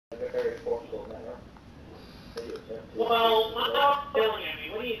Well, my dog's yelling at me.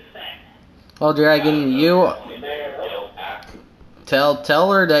 What do you expect? Well, Dragon, you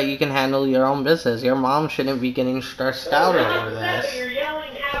tell her that you can handle your own business. Your mom shouldn't be getting stressed out over this. You're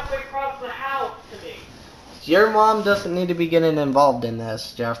yelling halfway across the house to me. Your mom doesn't need to be getting involved in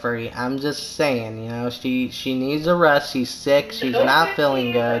this, Jeffrey. I'm just saying, you know, she needs a rest. She's sick. She's not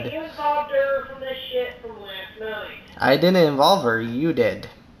feeling good. You involved her from this shit from last night. I didn't involve her. You did.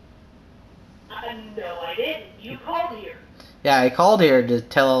 No, I didn't. You called here. Yeah, I called here to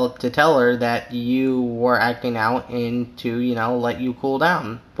tell her that you were acting out and to, you know, let you cool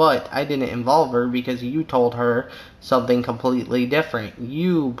down. But I didn't involve her because you told her something completely different.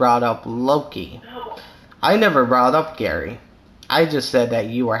 You brought up Loki. No. I never brought up Gary. I just said that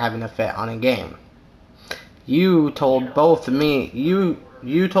you were having a fit on a game. You told both me you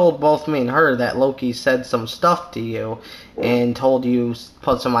told both me and her that Loki said some stuff to you and told you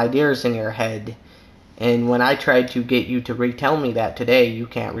put some ideas in your head. And when I tried to get you to retell me that today, you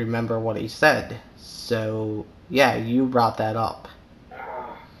can't remember what he said. So, yeah, you brought that up.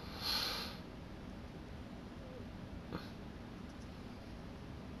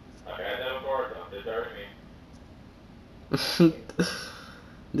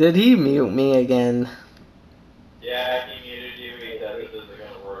 Did he mute me again? Yeah, he muted you. He said this isn't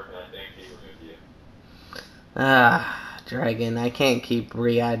going to work, and I think he removed you. Dragon, I can't keep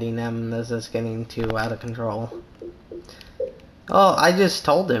re-adding them. This is getting too out of control. Oh, I just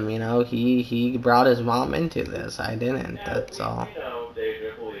told him, you know, he brought his mom into this. I didn't, Yeah, that's all. We know,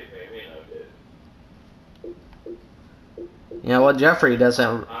 David, believe me, we know, dude. You know what, Jeffrey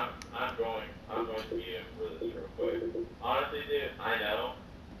doesn't... I'm going to mute him for this real quick. Honestly, dude, I know,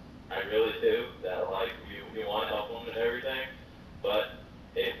 I really do, that, like, you want to help him and everything, but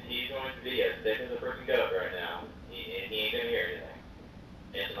if he's going to be as sick as a freaking goat right now, he ain't going to hear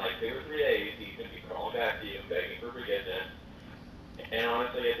anything. In like 2 or 3 days, he's going to be crawling back to you and begging for forgiveness. And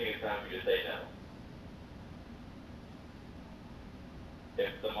honestly, I think it's time for you to say no.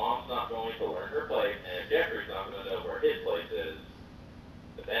 If the mom's not going to learn her place, and if Jeffrey's not going to know where his place is,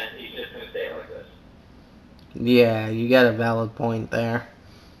 then he's just going to stay like this. Yeah, you got a valid point there.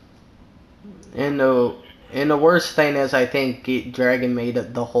 And the worst thing is, I think Dragon made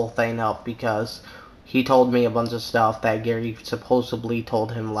the whole thing up because he told me a bunch of stuff that Gary supposedly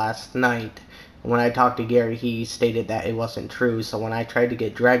told him last night. When I talked to Gary, he stated that it wasn't true. So when I tried to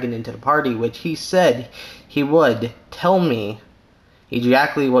get Dragon into the party, which he said he would tell me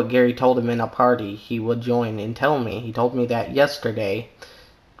exactly what Gary told him in a party, he would join and tell me. He told me that yesterday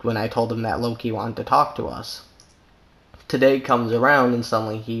when I told him that Loki wanted to talk to us. Today comes around and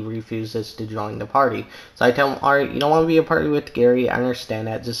suddenly he refuses to join the party. So I tell him, alright, you don't want to be a party with Gary, I understand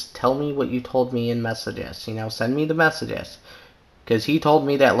that. Just tell me what you told me in messages. You know, send me the messages. Because he told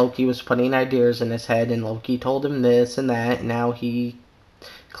me that Loki was putting ideas in his head, and Loki told him this and that, and now he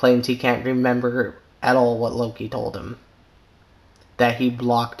claims he can't remember at all what Loki told him. That he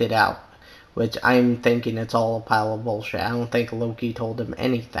blocked it out. Which I'm thinking it's all a pile of bullshit. I don't think Loki told him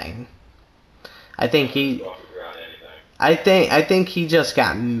anything. I think he just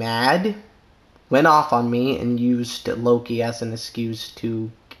got mad, went off on me, and used Loki as an excuse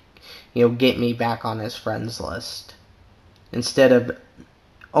to, you know, get me back on his friends list. Instead of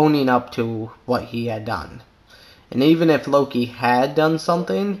owning up to what he had done. And even if Loki had done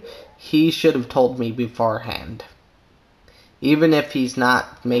something, he should have told me beforehand. Even if he's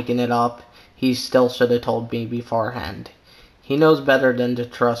not making it up, he still should have told me beforehand. He knows better than to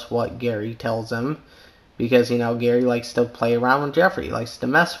trust what Gary tells him. Because, you know, Gary likes to play around with Jeffrey. He likes to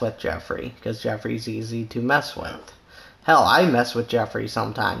mess with Jeffrey. Because Jeffrey's easy to mess with. Hell, I mess with Jeffrey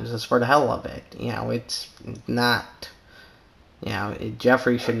sometimes. Just for the hell of it. You know, it's not... You know,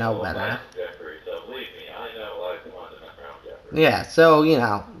 Jeffrey should know better. Jeffrey, so believe me, I know I want to mess around with Jeffrey. Yeah, so, you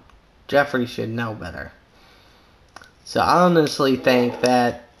know, Jeffrey should know better. So I honestly think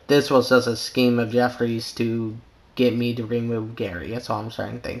that this was just a scheme of Jeffrey's to get me to remove Gary. That's all I'm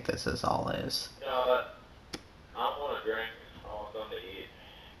starting to think this is all is. You know, but I want a drink, I want something to eat,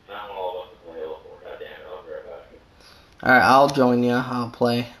 and I want all of us to play Halo 4. God damn it, I'll be right back. Alright, I'll join you. I'll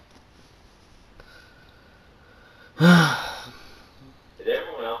play. Is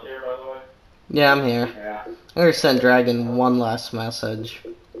everyone else here, by the way? Yeah, I'm here. Yeah. I'm gonna send Dragon one last message.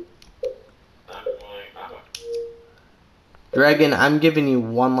 Dragon, I'm giving you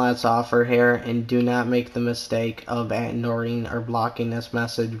one last offer here, and do not make the mistake of ignoring or blocking this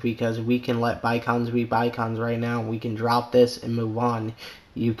message, because we can let bygones be bygones right now. We can drop this and move on.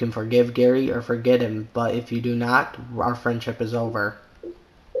 You can forgive Gary or forget him, but if you do not, our friendship is over.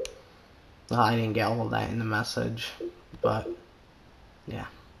 Well, I didn't get all of that in the message, but... yeah.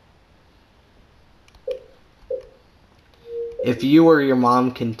 if you or your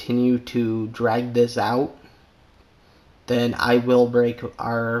mom continue to drag this out, then I will break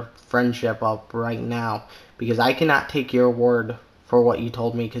our friendship up right now, because I cannot take your word for what you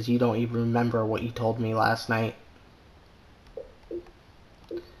told me, because you don't even remember what you told me last night.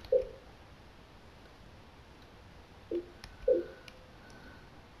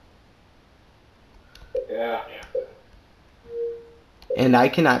 Yeah. And I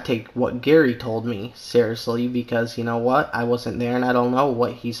cannot take what Gary told me seriously, because you know what? I wasn't there and I don't know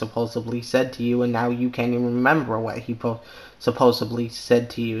what he supposedly said to you, and now you can't even remember what he supposedly said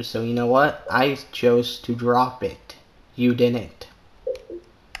to you. So you know what? I chose to drop it. You didn't.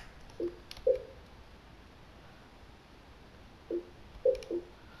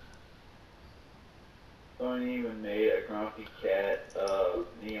 Someone even made a grumpy cat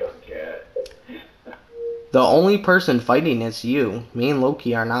neon cat. The only person fighting is you. Me and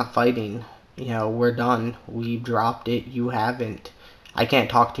Loki are not fighting. You know, we're done. We dropped it. You haven't. I can't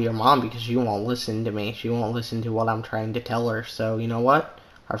talk to your mom because she won't listen to me. She won't listen to what I'm trying to tell her. So, you know what?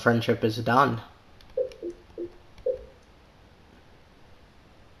 Our friendship is done.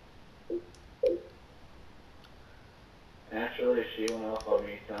 Actually, she went off on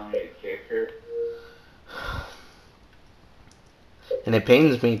me telling me to kick her. And it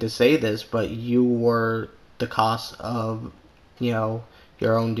pains me to say this, but you were the cause of, you know,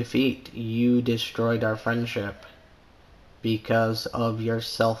 your own defeat. You destroyed our friendship because of your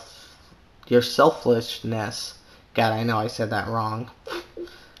selflessness. God, I know I said that wrong.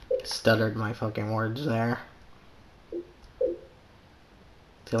 Stuttered my fucking words there.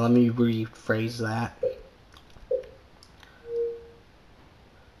 So let me rephrase that.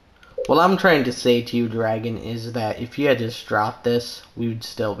 What I'm trying to say to you, Dragon, is that if you had just dropped this, we would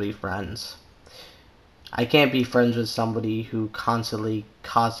still be friends. I can't be friends with somebody who constantly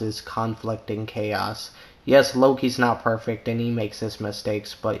causes conflict and chaos. Yes, Loki's not perfect and he makes his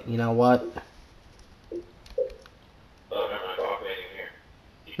mistakes, but you know what? Oh, never mind, I'll wait in here.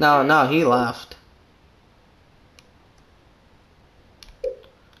 No, he left.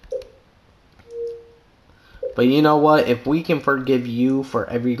 But you know what? If we can forgive you for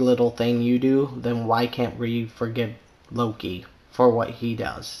every little thing you do, then why can't we forgive Loki for what he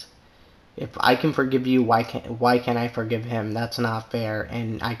does? If I can forgive you, why can't I forgive him? That's not fair,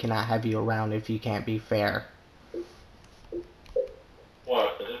 and I cannot have you around if you can't be fair.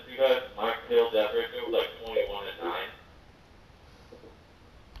 What, so just because Mike killed that victim was like 21-9?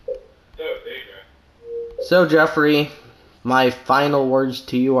 So, Deidre. So, Jeffrey, my final words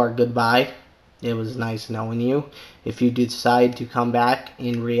to you are goodbye. It was nice knowing you. If you decide to come back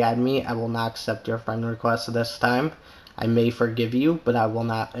and re-add me, I will not accept your friend request this time. I may forgive you, but I will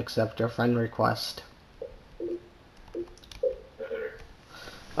not accept your friend request.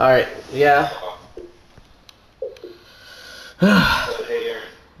 Alright, yeah. Hey, Aaron.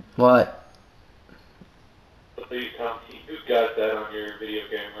 What? Please tell me you got that on your video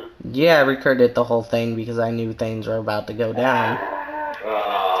camera. Yeah, I recorded the whole thing because I knew things were about to go down.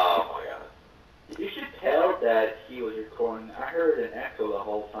 Oh my god. You should tell that he was recording. I heard an echo the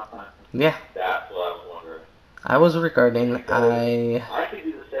whole time. Yeah, That's what I was wondering. I was recording. I could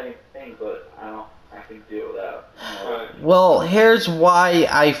do the same thing, but I can deal with that. Well, here's why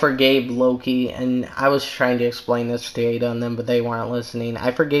I forgave Loki, and I was trying to explain this to Ada and them, but they weren't listening.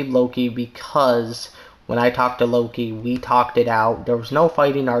 I forgave Loki because when I talked to Loki, we talked it out. There was no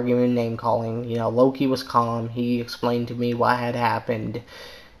fighting, arguing, name calling. You know, Loki was calm. He explained to me what had happened.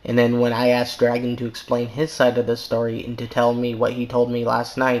 And then when I asked Dragon to explain his side of the story and to tell me what he told me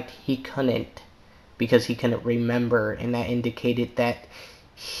last night, he couldn't, because he couldn't remember, and that indicated that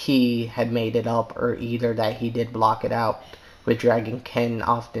he had made it up, or either that he did block it out, which Dragon can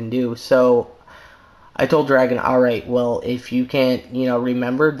often do. So I told Dragon, alright, well, if you can't,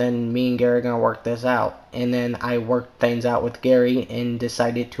 remember, then me and Gary are going to work this out. And then I worked things out with Gary and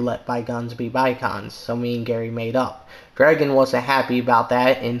decided to let bygones be bygones. So me and Gary made up. Dragon wasn't happy about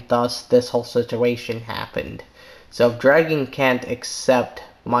that, and thus this whole situation happened. So if Dragon can't accept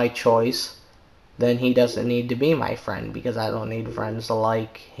my choice, then he doesn't need to be my friend, because I don't need friends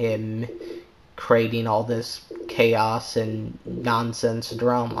like him creating all this chaos and nonsense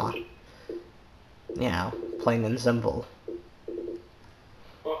drama. Plain and simple.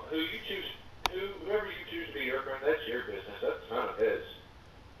 Well, whoever you choose to be your friend, that's your business. That's none of his.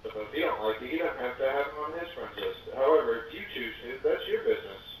 So if you don't like it, you don't have to have him on his friends list. However, if you choose to, that's your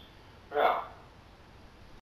business. Wow.